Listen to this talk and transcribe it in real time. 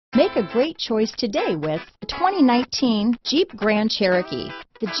Make a great choice today with the 2019 Jeep Grand Cherokee.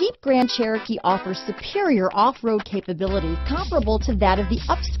 The Jeep Grand Cherokee offers superior off-road capability comparable to that of the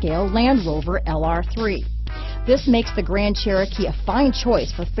upscale Land Rover LR3. This makes the Grand Cherokee a fine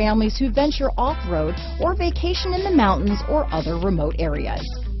choice for families who venture off-road or vacation in the mountains or other remote areas.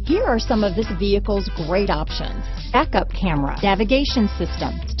 Here are some of this vehicle's great options: backup camera, navigation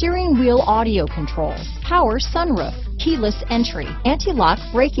system, steering wheel audio controls, power sunroof, keyless entry, anti-lock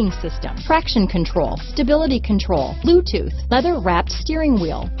braking system, traction control, stability control, Bluetooth, leather-wrapped steering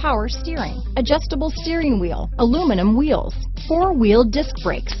wheel, power steering, adjustable steering wheel, aluminum wheels, four-wheel disc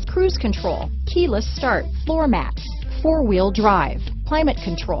brakes, cruise control, keyless start, floor mats, four-wheel drive, climate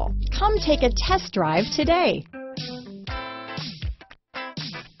control. Come take a test drive today.